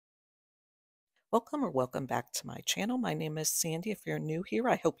Welcome or welcome back to my channel. My name is Sandy. If you're new here,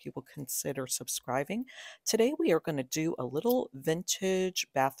 I hope you will consider subscribing. Today we are going to do a little vintage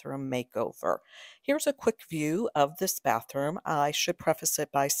bathroom makeover. Here's a quick view of this bathroom. I should preface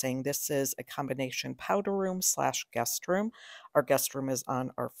it by saying this is a combination powder room slash guest room. Our guest room is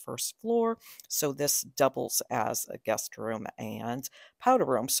on our first floor, so this doubles as a guest room and powder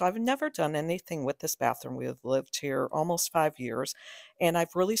room. So I've never done anything with this bathroom. We've lived here almost 5 years. And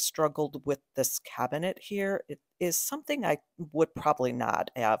I've really struggled with this cabinet here. It is something I would probably not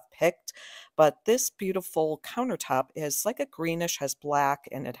have picked, but this beautiful countertop is like a greenish, has black,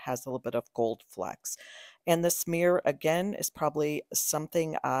 and it has a little bit of gold flecks. And this mirror, again, is probably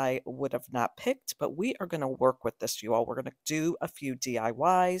something I would have not picked, but we are going to work with this, you all. We're going to do a few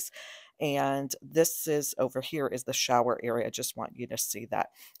DIYs. And this is over here is the shower area. I just want you to see that.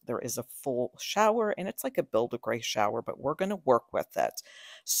 There is a full shower, and it's like a Build-A-Gray shower, but we're going to work with it.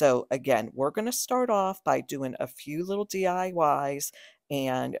 So again, we're going to start off by doing a few little DIYs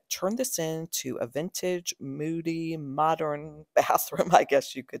and turn this into a vintage, moody, modern bathroom, I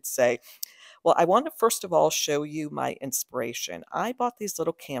guess you could say. Well, I want to first of all show you my inspiration. I bought these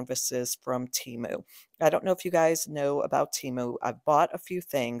little canvases from Temu. I don't know if you guys know about Temu. I've bought a few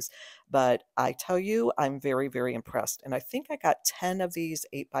things, but I tell you, I'm very, very impressed. And I think I got 10 of these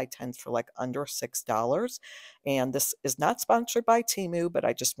 8x10s for like under $6. And this is not sponsored by Temu, but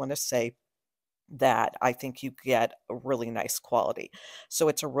I just want to say that I think you get a really nice quality. So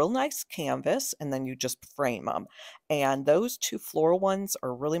it's a real nice canvas, and then you just frame them. And those two floral ones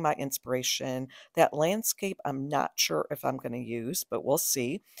are really my inspiration. That landscape, I'm not sure if I'm going to use, but we'll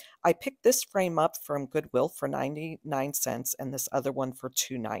see. I picked this frame up from Goodwill for 99 cents and this other one for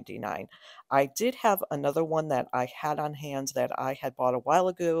 $2.99. I did have another one that I had on hand that I had bought a while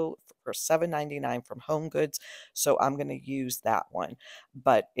ago for $7.99 from Home Goods, so I'm going to use that one,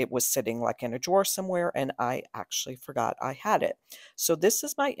 but it was sitting like in a drawer somewhere and I actually forgot I had it. So this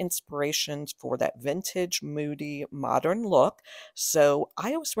is my inspirations for that vintage, moody, modern look. So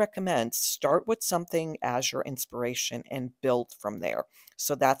I always recommend start with something as your inspiration and build from there.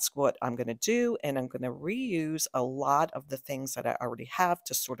 So that's what I'm going to do, and I'm going to reuse a lot of the things that I already have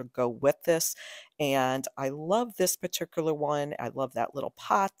to sort of go with this. And I love this particular one. I love that little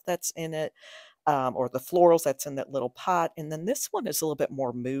pot that's in it, or the florals that's in that little pot. And then this one is a little bit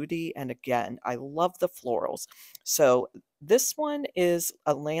more moody. And again, I love the florals. So this one is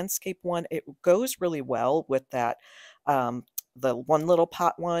a landscape one. It goes really well with that. The one little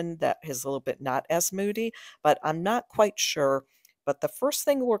pot one that is a little bit not as moody, but I'm not quite sure. But the first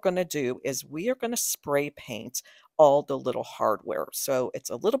thing we're going to do is we are going to spray paint all the little hardware. So it's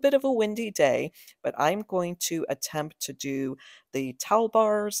a little bit of a windy day, but I'm going to attempt to do the towel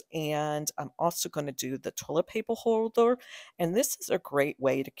bars, and I'm also going to do the toilet paper holder. And this is a great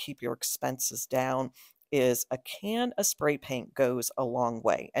way to keep your expenses down. Is a can of spray paint goes a long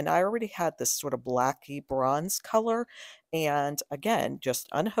way. And I already had this sort of blacky bronze color. And again, just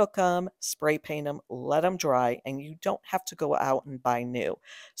unhook them, spray paint them, let them dry, and you don't have to go out and buy new.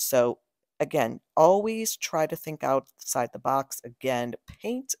 So again, always try to think outside the box. Again,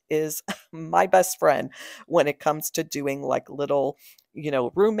 paint is my best friend when it comes to doing like little,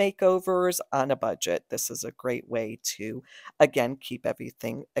 room makeovers on a budget. This is a great way to, again, keep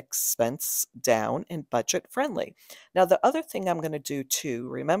everything expense down and budget friendly. Now, the other thing I'm going to do too,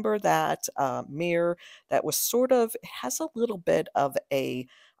 remember that mirror that was sort of, it has a little bit of a,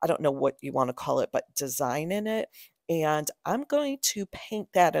 I don't know what you want to call it, but design in it. And I'm going to paint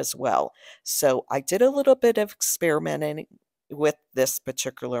that as well. So I did a little bit of experimenting with this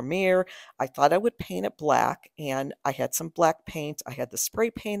particular mirror. I thought I would paint it black, and I had some black paint. I had the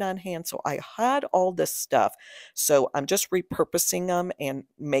spray paint on hand, so I had all this stuff. So I'm just repurposing them and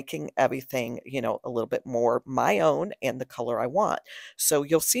making everything, a little bit more my own and the color I want. So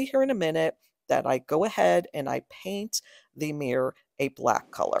you'll see here in a minute that I go ahead and I paint the mirror a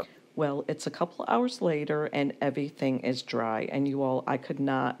black color. Well, it's a couple hours later and everything is dry. And you all, I could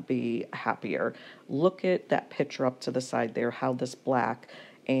not be happier. Look at that picture up to the side there, how this black,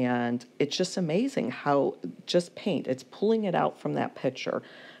 and it's just amazing how just paint, it's pulling it out from that picture.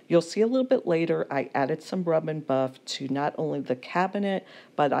 You'll see a little bit later, I added some rub and buff to not only the cabinet,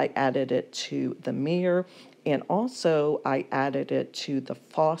 but I added it to the mirror. And also I added it to the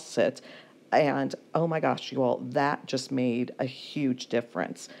faucet. And oh my gosh, you all, that just made a huge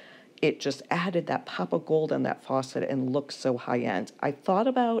difference. it just added that pop of gold on that faucet and looked so high-end. I thought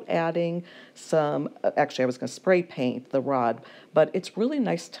about adding some, actually I was going to spray paint the rod, but it's really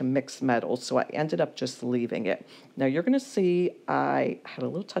nice to mix metals, so I ended up just leaving it. Now you're going to see I had a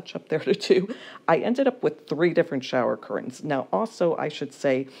little touch up there too. I ended up with 3 different shower curtains. Now also I should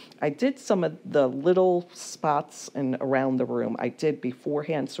say I did some of the little spots and around the room I did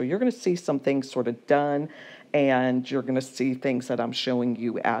beforehand, so you're going to see some things sort of done, and you're going to see things that I'm showing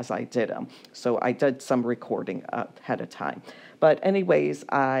you as I did them. So I did some recording ahead of time. But anyways,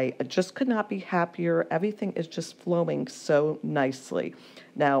 I just could not be happier. Everything is just flowing so nicely.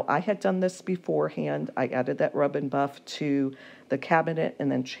 Now, I had done this beforehand. I added that rub and buff to the cabinet and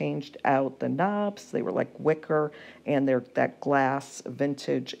then changed out the knobs. They were like wicker, and they're that glass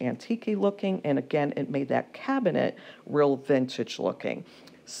vintage antique looking. And again, it made that cabinet real vintage looking.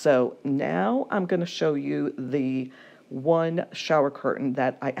 So now I'm going to show you the one shower curtain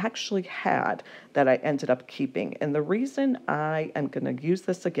that I actually had that I ended up keeping. And the reason I am going to use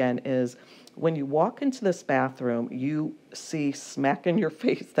this again is when you walk into this bathroom, you see smack in your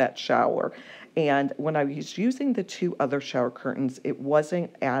face that shower. And when I was using the 2 other shower curtains, it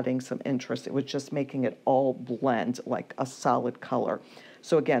wasn't adding some interest. It was just making it all blend like a solid color.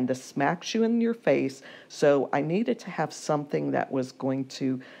 So again, this smacks you in your face. So I needed to have something that was going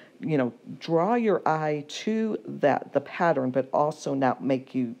to, you know, draw your eye to the pattern, but also not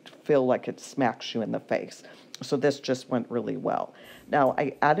make you feel like it smacks you in the face. So this just went really well. Now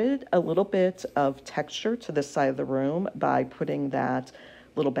I added a little bit of texture to this side of the room by putting that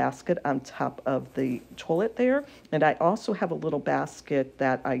little basket on top of the toilet there. And I also have a little basket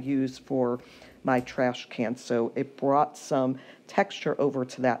that I use for my trash can. So it brought some texture over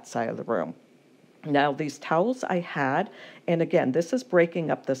to that side of the room. Now these towels I had, and again, this is breaking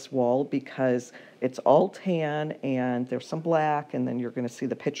up this wall because it's all tan and there's some black, and then you're going to see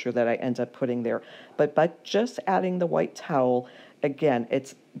the picture that I end up putting there. But by just adding the white towel, again,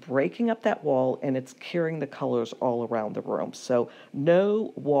 it's breaking up that wall and it's carrying the colors all around the room. So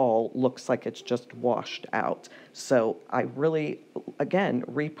no wall looks like it's just washed out. So I really, again,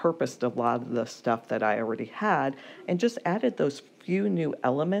 repurposed a lot of the stuff that I already had and just added those few new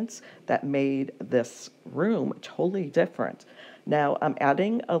elements that made this room totally different. Now I'm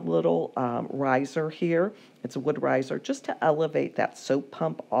adding a little riser here. It's a wood riser just to elevate that soap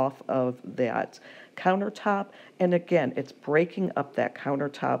pump off of that countertop. And again, it's breaking up that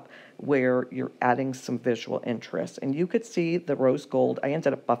countertop where you're adding some visual interest. And you could see the rose gold. I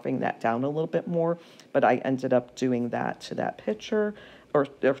ended up buffing that down a little bit more, but I ended up doing that to that picture, or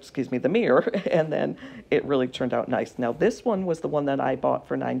excuse me, the mirror, and then it really turned out nice. Now this one was the one that I bought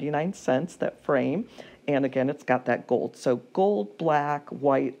for 99 cents, that frame. And again, it's got that gold. So gold, black,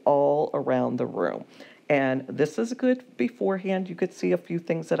 white, all around the room. And this is good beforehand. You could see a few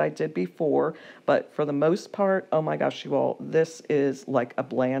things that I did before, but for the most part, oh my gosh, you all, this is like a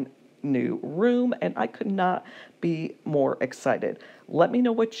bland new room, and I could not be more excited. Let me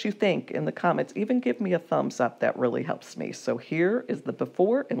know what you think in the comments. Even give me a thumbs up. That really helps me. So here is the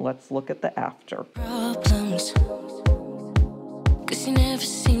before, and let's look at the after. Problems, 'cause you never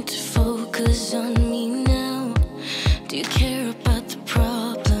seem to focus on me now. Do you care about the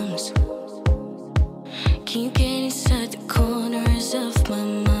problems? Keep getting inside the corners of my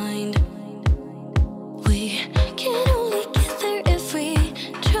mind. We can only get there if we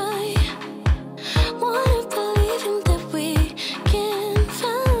try. Wanna believe in that we can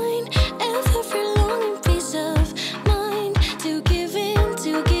find every longing piece of mind to give in,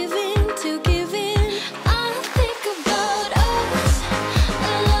 to give in, to give in. I think about us,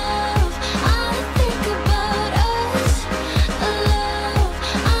 love. I think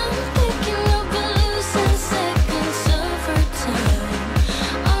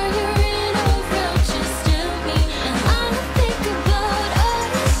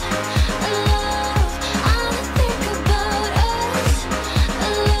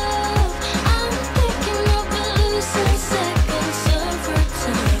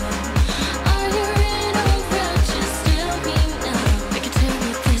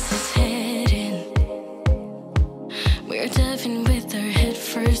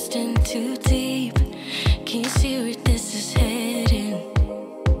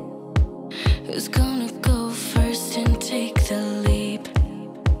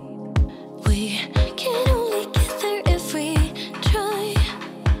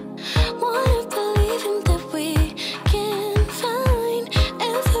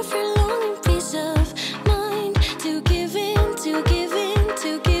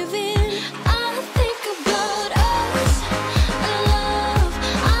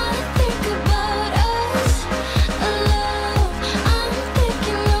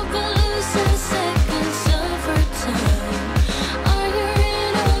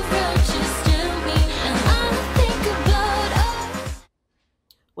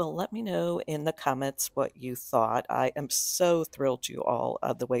Well, let me know in the comments what you thought. I am so thrilled you all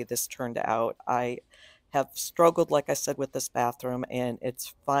the way this turned out. I have struggled, like I said, with this bathroom, and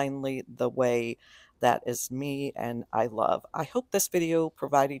it's finally the way that is me and I love. I hope this video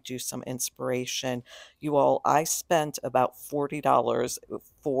provided you some inspiration. You all, I spent about $40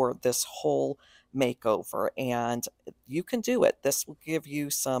 for this whole makeover, and you can do it. This will give you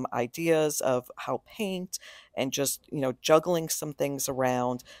some ideas of how paint and just, juggling some things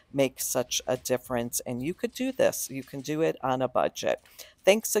around makes such a difference. And you could do this. You can do it on a budget.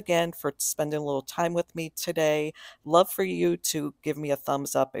 Thanks again for spending a little time with me today. Love for you to give me a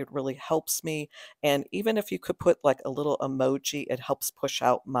thumbs up. It really helps me. And even if you could put like a little emoji, it helps push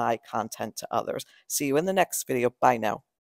out my content to others. See you in the next video. Bye now.